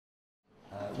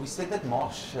We said that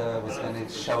March was going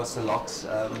to show us a lot,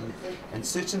 and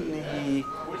certainly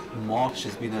March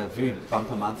has been a very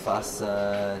bumper month for us.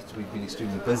 We've been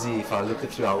extremely busy. If I look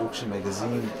through our auction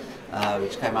magazine,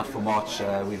 which came out for March,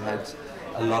 we've had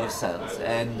a lot of sales,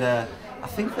 and I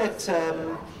think that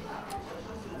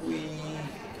we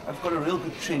have got a real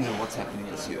good trend of what's happening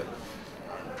this year.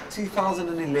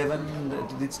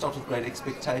 2011 did start with great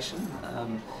expectation.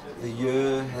 The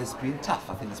year has been tough.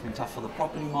 I think it's been tough for the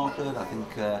property market. I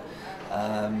think the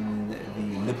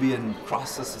Libyan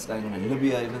crisis that's going on in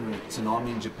Libya, even the tsunami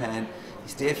in Japan,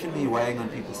 is definitely weighing on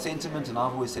people's sentiment, and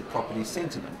I've always said property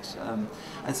sentiment.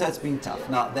 And so it's been tough.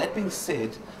 Now, that being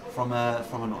said, from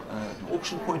an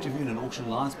auction point of view and an auction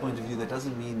lines point of view, that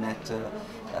doesn't mean that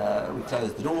we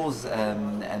closed the doors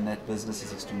and that business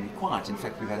is extremely quiet. In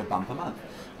fact, we've had a bumper month.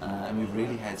 And we've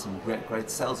really had some great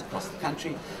sales across the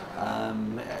country,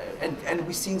 and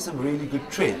we're seeing some really good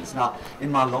trends. Now,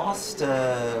 in my last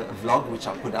vlog, which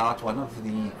I put out, one of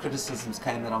the criticisms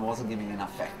came that I wasn't giving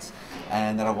enough facts,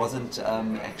 and that I wasn't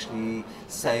actually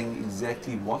saying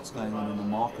exactly what's going on in the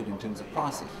market in terms of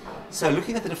pricing. So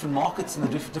looking at the different markets and the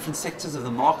different sectors of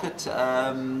the market,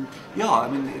 yeah, I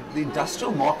mean, the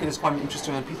industrial market is quite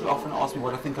interesting, and people often ask me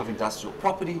what I think of industrial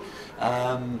property.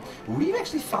 We've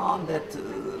actually found that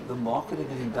the market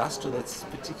in industrial that's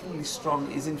particularly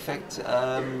strong is in fact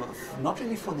not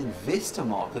really for the investor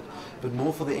market, but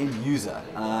more for the end user,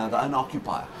 the owner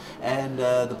occupier. And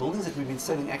the buildings that we've been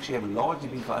selling actually have largely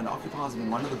been for owner occupiers. I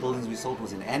mean, one of the buildings we sold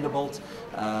was in Anderbolt,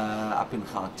 up in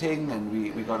Gauteng, and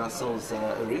we got ourselves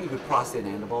a really good price there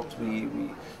in Anderbolt.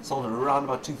 We sold it around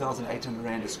about 2,800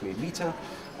 Rand a square meter,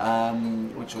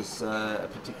 which was a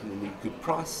particularly good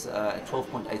price, at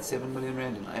 12.87 million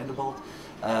Rand in Anderbolt.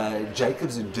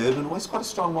 Jacobs in Durban, always quite a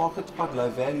strong market, quite low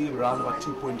value, around about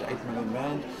 2.8 million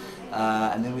Rand.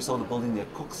 And then we sold a building near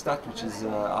Kokstad, which is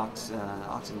out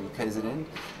in the KZN,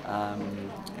 and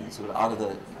sort of out of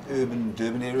the urban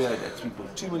Durban area at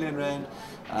 3.2 million Rand.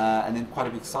 And then quite a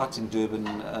big site in Durban,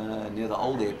 near the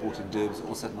old airport in Durban,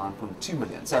 also at 9.2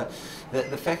 million. So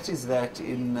the fact is that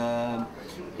in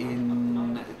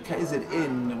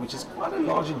KZN, which is quite a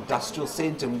large industrial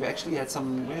centre, we've actually had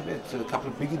a couple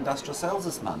of big industrial sales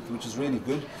this month, which is really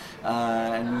good,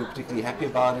 and we were particularly happy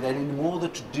about it. And in more the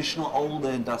traditional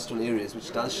older industrial areas,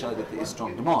 which does show that there is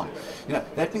strong demand. You know,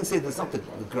 that being said, there's not the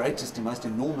greatest and most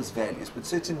enormous values, but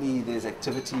certainly there's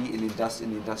activity in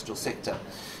the industrial sector.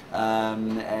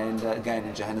 And again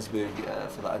in Johannesburg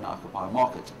for the owner-occupier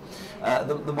market.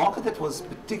 The market that was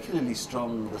particularly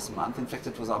strong this month, in fact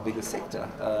it was our biggest sector,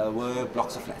 were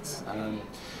blocks of flats.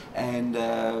 And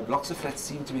blocks of flats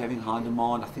seem to be having high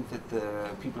demand. I think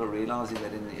that people are realizing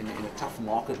that in a tough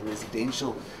market,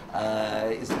 residential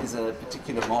is a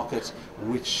particular market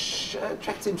which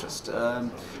attracts interest.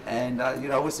 And you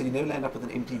know, I always say you never land up with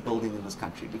an empty building in this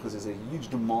country, because there's a huge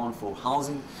demand for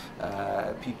housing.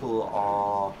 People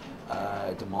are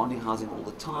demanding housing all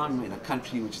the time. In a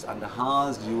country which is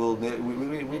underhoused,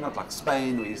 we're not like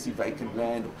Spain, where you see vacant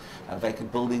land or vacant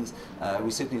buildings. We're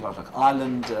certainly not like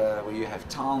Ireland, where you have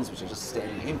towns which are just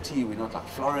standing empty. We're not like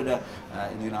Florida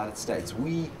in the United States.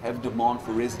 We have demand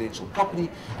for residential property,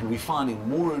 and we're finding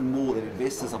more and more that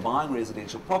investors are buying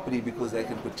residential property because they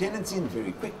can put tenants in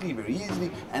very quickly, very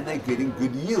easily, and they're getting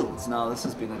good yields. Now, this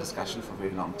has been a discussion for a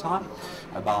very long time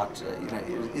about you know,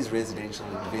 is residential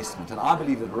an investment? And I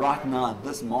believe that right now in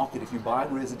this market, if you buy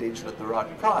residential at the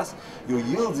right price, your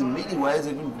yields in many ways are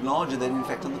even larger than in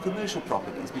fact on the commercial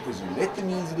properties, because you let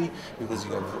them easily, because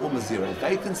you have almost zero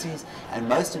vacancies, and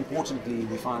most importantly,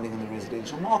 we're finding in the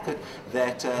residential market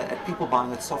that people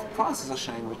buying at soft prices are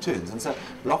showing returns. And so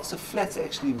blocks of flats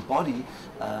actually embody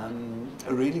a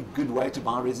really good way to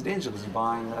buy residential, because you're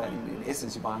buying, in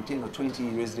essence, you're buying 10 or 20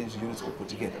 residential units all put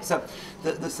together. So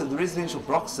the residential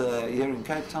blocks here in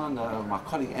Cape Town, my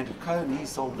colleague Andrew Cohen, he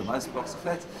sold the most blocks of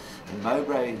flats. In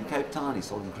Mowbray in Cape Town, he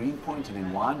sold in Greenpoint and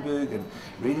in Wynberg, and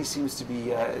really seems to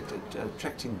be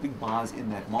attracting big buyers in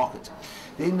that market.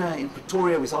 Then in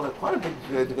Pretoria, we sold quite a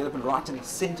big development right in the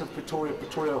centre of Pretoria,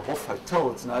 Pretoria Hof Hotel,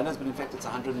 it's known as, but in fact it's a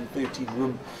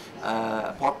 113-room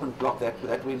apartment block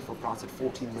that went for a price at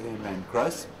 14 million Rand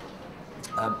gross.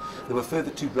 There were further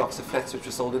 2 blocks of flats which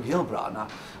were sold in Hillbrow. Now,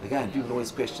 again, people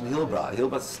always question Hillbrow.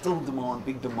 Hillbrow's still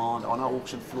big demand on our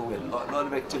auction floor. We had a lot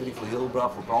of activity for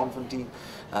Hillbrow, for Braamfontein,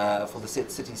 for the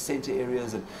city centre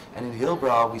areas. And in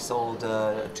Hillbrow, we sold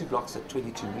 2 blocks at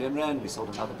 22 million Rand. We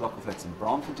sold another block of flats in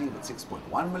Braamfontein at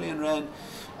 6.1 million Rand.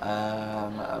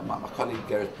 My colleague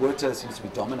Gareth Botha seems to be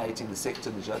dominating the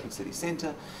sector in the Joburg City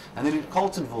Centre. And then in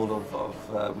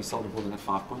Carltonville, we sold a building at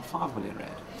 5.5 million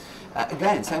Rand.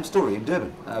 Again, same story in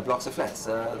Durban, blocks of flats.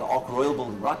 The Ark Royal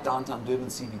building right downtown Durban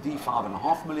CBD,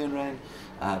 5.5 million rand.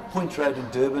 Point Road in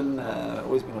Durban,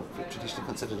 always been traditionally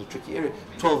considered a tricky area,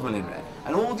 12 million rand.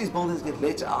 And all these buildings get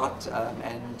let out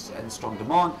and strong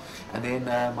demand. And then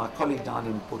my colleague down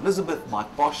in Port Elizabeth,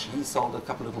 Mike Bosch, he sold a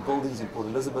couple of little buildings in Port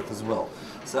Elizabeth as well.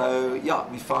 So yeah,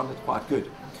 we found it quite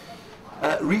good.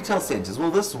 Retail centres.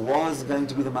 Well, this was going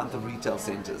to be the month of retail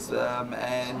centres,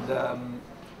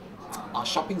 our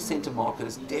shopping centre market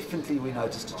has definitely, we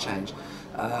noticed, a change.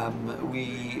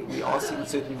 We are seeing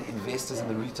certain investors in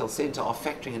the retail centre are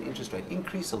factoring an interest rate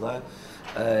increase, although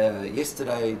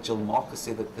yesterday Jill Marcus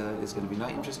said that there's going to be no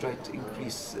interest rate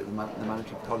increase. The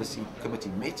Monetary Policy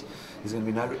Committee met. There's going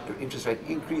to be no interest rate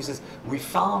increases. We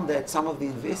found that some of the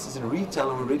investors in retail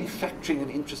are already factoring an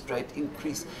interest rate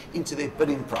increase into their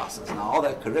bidding prices. Now, are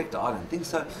they correct? I don't think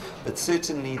so, but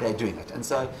certainly they're doing it. And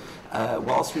so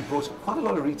whilst we brought quite a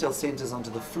lot of retail centres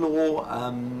onto the floor,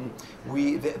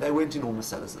 they weren't enormous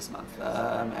sellers this month.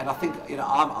 And I think,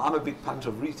 I'm a big punter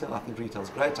of retail. I think retail's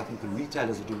great. I think the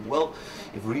retailers are doing well.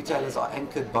 If retailers are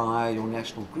anchored by your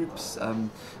national groups,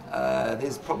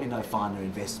 there's probably no finer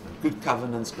investment. Good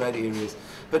governance, great areas.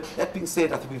 But that being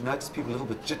said, I think we've noticed people a little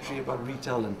bit jittery about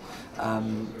retail. And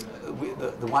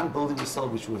the one building we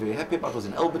sold, which we were very happy about, was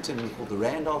in Alberton, called the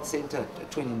Randart Centre,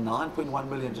 at 29.1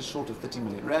 million, just short of 30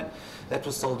 million rand. That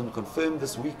was sold and confirmed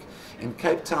this week. In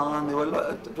Cape Town, it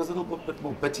was a little bit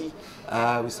more bitty.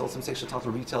 We sold some section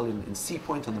title retail in Sea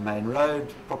Point on the main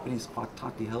road. Property is quite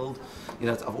tightly held.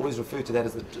 I've always referred to that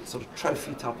as the sort of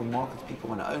trophy type of market people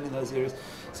want to own in those areas.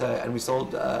 So, and we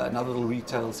sold another little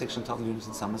retail section title unit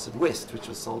in Somerset West, which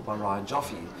was sold by Ryan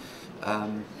Joffe.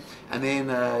 And then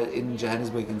in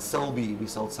Johannesburg, in Selby, we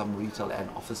sold some retail and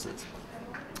offices.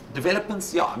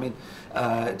 Developments, yeah,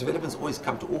 developments always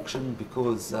come to auction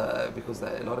because a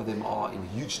lot of them are in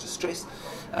huge distress.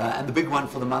 And the big one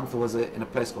for the month was in a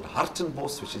place called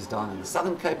Hartenbos, which is down in the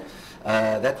Southern Cape.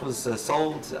 That was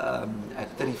sold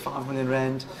at 35 million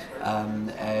rand.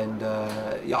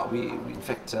 We in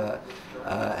fact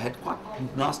had quite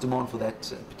nice demand for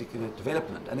that particular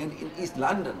development. And then in East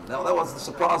London, that was the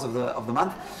surprise of the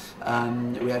month.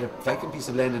 We had a vacant piece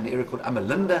of land in an area called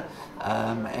Amalinda,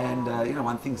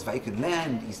 one thinks vacant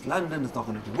land, East London, is not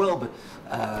going to do well,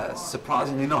 but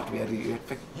surprisingly not. We had in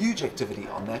fact huge activity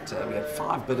on that. We had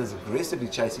 5 bidders aggressively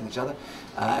chasing each other,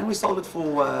 and we sold it for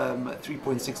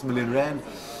 3.6 million rand.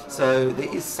 So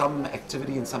there is some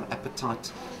activity and some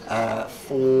appetite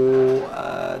for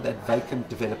that vacant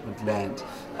development land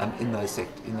in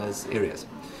those areas.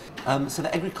 So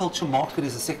the agricultural market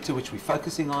is a sector which we're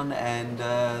focusing on, and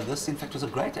this in fact was a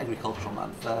great agricultural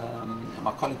month.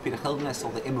 My colleague Peter Geldenhuys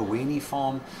sold the Emmaweni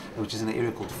farm, which is in an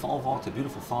area called Valvart, a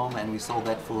beautiful farm, and we sold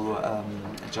that for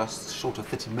just short of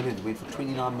 30 million. It went for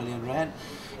 29 million rand.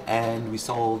 And we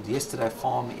sold yesterday a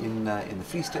farm in the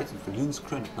Free State in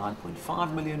Viljoenskroon at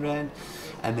 9.5 million rand.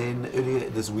 And then earlier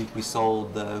this week we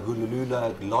sold the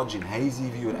Hululula Lodge in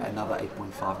Hazyview at another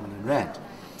 8.5 million rand.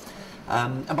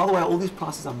 And by the way, all these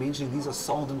prices I'm mentioning, these are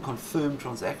sold and confirmed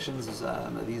transactions.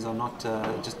 These are not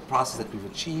just prices that we've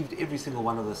achieved. Every single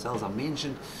one of the sales I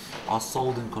mentioned are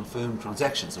sold and confirmed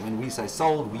transactions. So when we say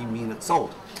sold, we mean it's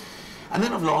sold. And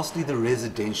then lastly, the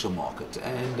residential market.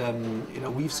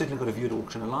 And we've certainly got a view at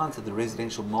Auction Alliance that the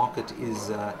residential market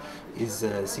is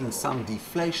seeing some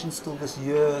deflation still this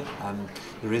year.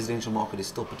 The residential market is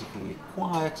still particularly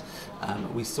quiet.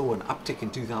 We saw an uptick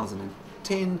in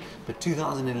 2010, but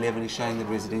 2011 is showing that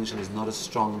residential is not as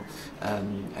strong,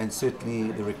 and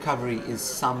certainly the recovery is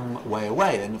some way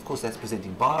away. And of course, that's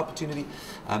presenting buy opportunity.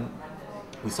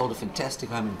 We sold a fantastic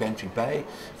home in Bantry Bay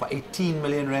for 18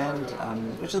 million rand,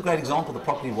 which is a great example. The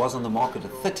property was on the market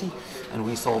at 30, and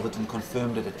we sold it and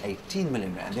confirmed it at 18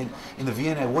 million rand. Then in the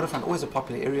V&A waterfront, always a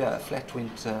popular area, a flat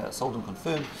went sold and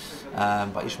confirmed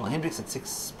by Ishmael Hendricks at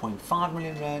 6.5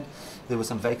 million rand. There were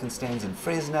some vacant stands in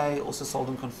Fresnay, also sold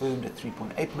and confirmed at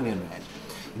 3.8 million rand.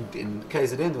 In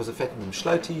KZN, there was a flat in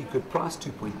Mshloti, good price,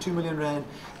 2.2 million rand,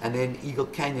 and then Eagle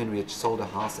Canyon, which sold a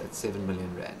house at 7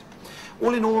 million rand.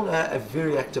 All in all, a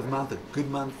very active month, a good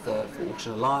month for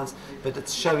Auction Alliance, but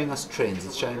it's showing us trends.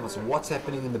 It's showing us what's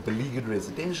happening in the beleaguered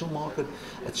residential market.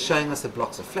 It's showing us that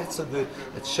blocks of flats are good.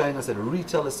 It's showing us that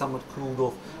retail is somewhat cooled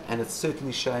off, and it's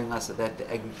certainly showing us that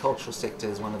the agricultural sector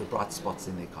is one of the bright spots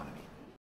in the economy.